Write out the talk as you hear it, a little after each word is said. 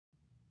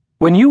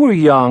When you were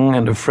young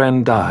and a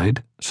friend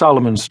died,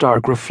 Solomon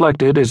Stark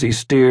reflected as he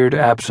steered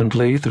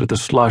absently through the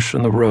slush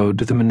on the road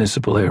to the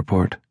municipal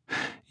airport.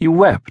 You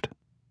wept.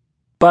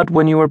 But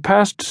when you were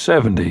past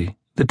 70,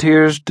 the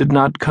tears did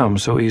not come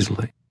so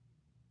easily,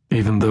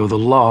 even though the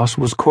loss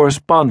was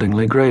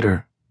correspondingly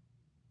greater.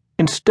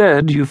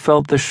 Instead, you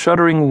felt the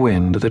shuddering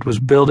wind that was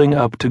building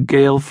up to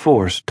gale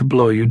force to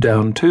blow you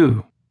down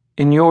too,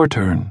 in your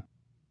turn,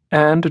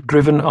 and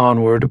driven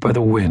onward by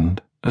the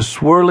wind, a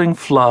swirling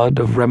flood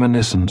of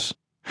reminiscence.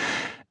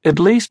 At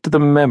least the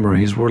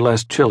memories were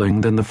less chilling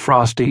than the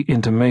frosty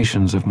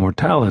intimations of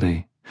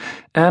mortality,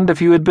 and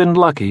if you had been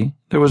lucky,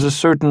 there was a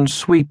certain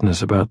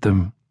sweetness about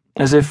them,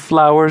 as if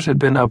flowers had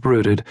been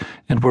uprooted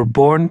and were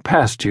borne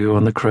past you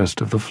on the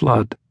crest of the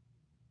flood.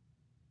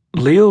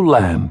 Leo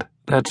Land,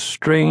 that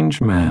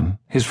strange man,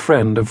 his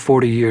friend of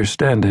 40 years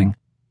standing,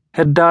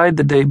 had died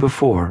the day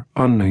before,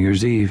 on New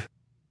Year's Eve.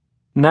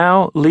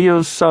 Now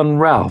Leo's son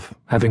Ralph,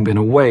 having been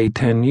away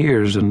 10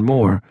 years and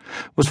more,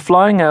 was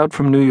flying out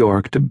from New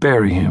York to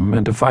bury him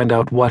and to find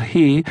out what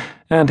he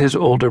and his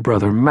older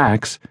brother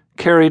Max,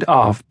 carried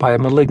off by a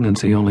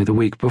malignancy only the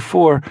week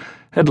before,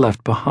 had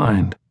left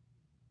behind.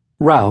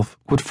 Ralph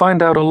would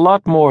find out a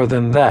lot more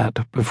than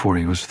that before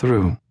he was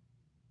through.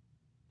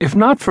 If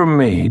not for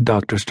me,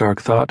 Dr.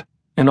 Stark thought,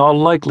 in all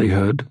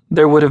likelihood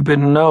there would have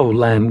been no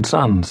Land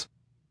sons.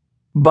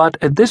 But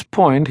at this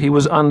point he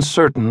was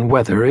uncertain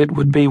whether it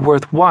would be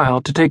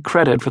worthwhile to take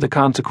credit for the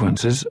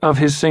consequences of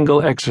his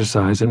single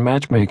exercise in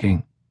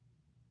matchmaking.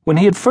 When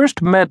he had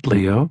first met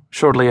Leo,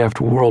 shortly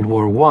after World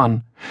War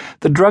I,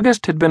 the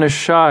druggist had been a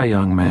shy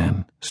young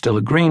man, still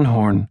a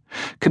greenhorn,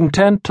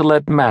 content to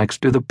let Max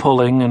do the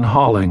pulling and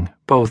hauling,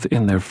 both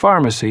in their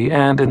pharmacy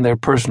and in their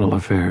personal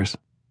affairs.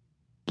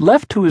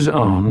 Left to his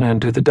own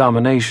and to the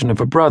domination of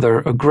a brother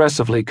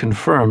aggressively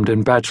confirmed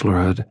in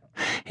bachelorhood,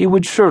 he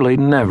would surely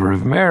never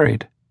have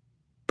married.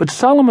 But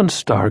Solomon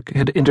Stark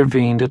had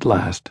intervened at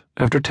last,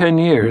 after 10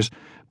 years,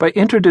 by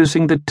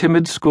introducing the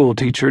timid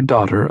schoolteacher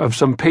daughter of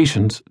some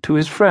patients to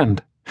his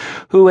friend,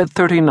 who at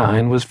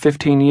 39 was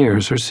 15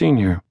 years her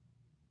senior.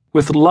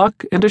 With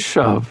luck and a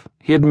shove,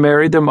 he had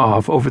married them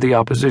off over the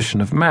opposition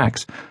of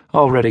Max,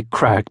 already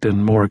cracked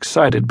and more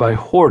excited by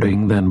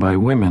hoarding than by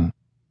women.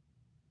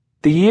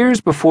 The years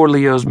before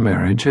Leo's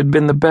marriage had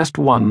been the best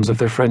ones of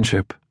their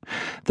friendship.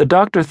 The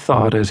doctor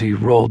thought as he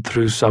rolled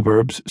through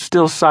suburbs,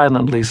 still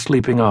silently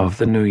sleeping off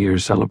the New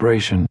Year's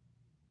celebration.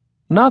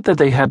 Not that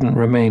they hadn't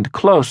remained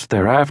close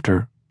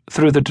thereafter,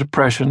 through the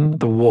Depression,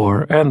 the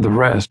war, and the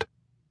rest,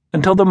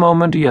 until the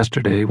moment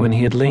yesterday when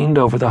he had leaned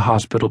over the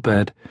hospital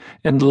bed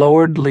and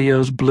lowered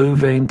Leo's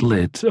blue-veined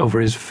lids over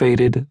his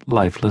faded,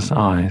 lifeless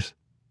eyes.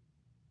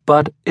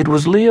 But it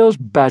was Leo's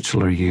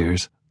bachelor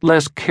years,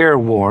 less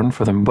careworn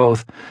for them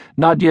both,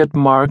 not yet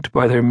marked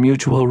by their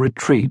mutual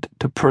retreat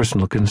to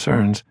personal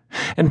concerns,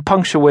 and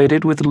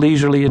punctuated with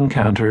leisurely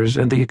encounters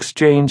and the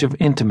exchange of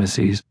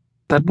intimacies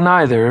that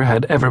neither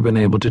had ever been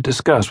able to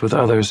discuss with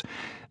others,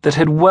 that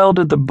had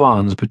welded the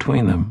bonds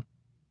between them.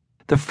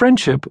 The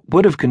friendship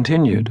would have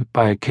continued,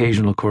 by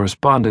occasional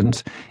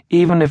correspondence,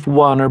 even if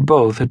one or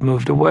both had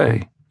moved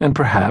away, and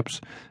perhaps,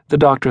 the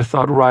doctor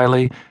thought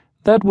wryly,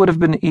 that would have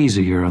been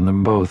easier on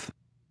them both.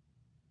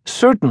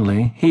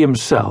 Certainly, he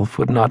himself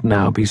would not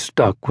now be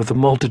stuck with a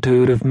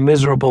multitude of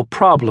miserable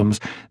problems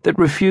that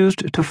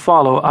refused to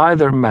follow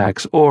either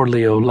Max or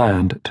Leo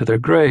Land to their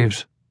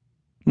graves.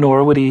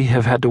 Nor would he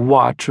have had to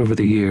watch over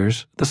the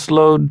years the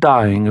slow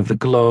dying of the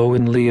glow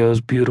in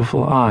Leo's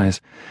beautiful eyes,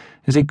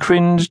 as he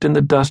cringed in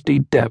the dusty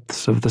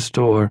depths of the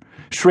store,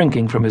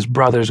 shrinking from his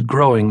brother's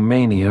growing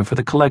mania for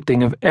the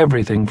collecting of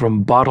everything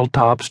from bottle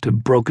tops to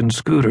broken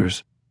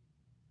scooters.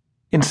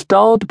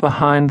 Installed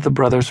behind the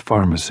brothers'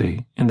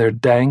 pharmacy, in their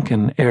dank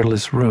and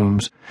airless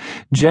rooms,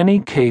 Jenny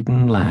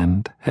Caden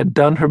Land had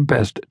done her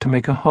best to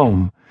make a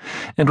home,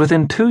 and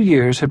within 2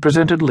 years had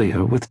presented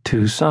Leo with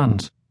 2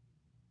 sons.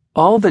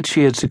 All that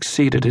she had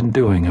succeeded in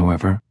doing,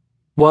 however,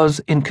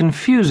 was in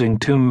confusing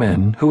 2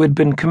 men who had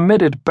been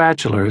committed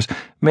bachelors,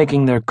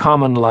 making their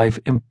common life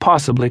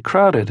impossibly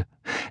crowded,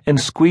 and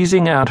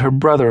squeezing out her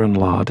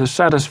brother-in-law to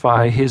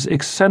satisfy his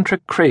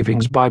eccentric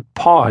cravings by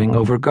pawing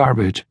over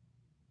garbage.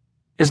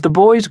 As the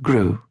boys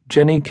grew,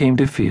 Jenny came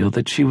to feel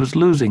that she was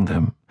losing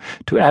them,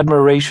 to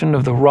admiration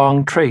of the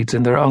wrong traits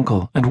in their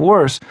uncle, and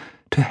worse,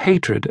 to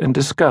hatred and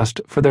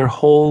disgust for their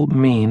whole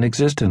mean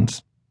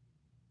existence.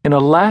 In a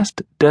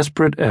last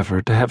desperate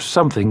effort to have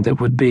something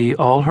that would be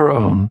all her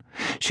own,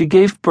 she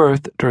gave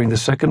birth during the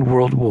Second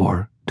World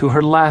War to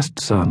her last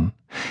son,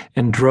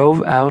 and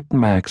drove out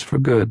Max for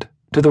good,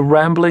 to the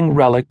rambling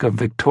relic of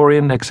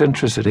Victorian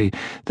eccentricity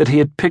that he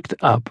had picked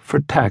up for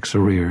tax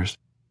arrears.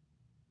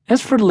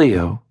 As for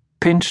Leo,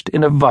 pinched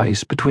in a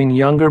vice between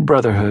younger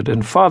brotherhood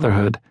and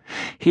fatherhood,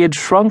 he had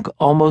shrunk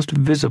almost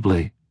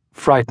visibly,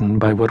 frightened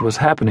by what was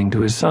happening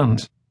to his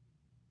sons.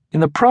 In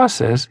the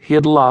process, he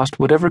had lost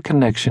whatever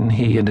connection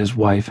he and his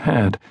wife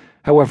had,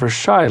 however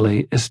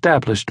shyly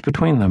established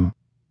between them.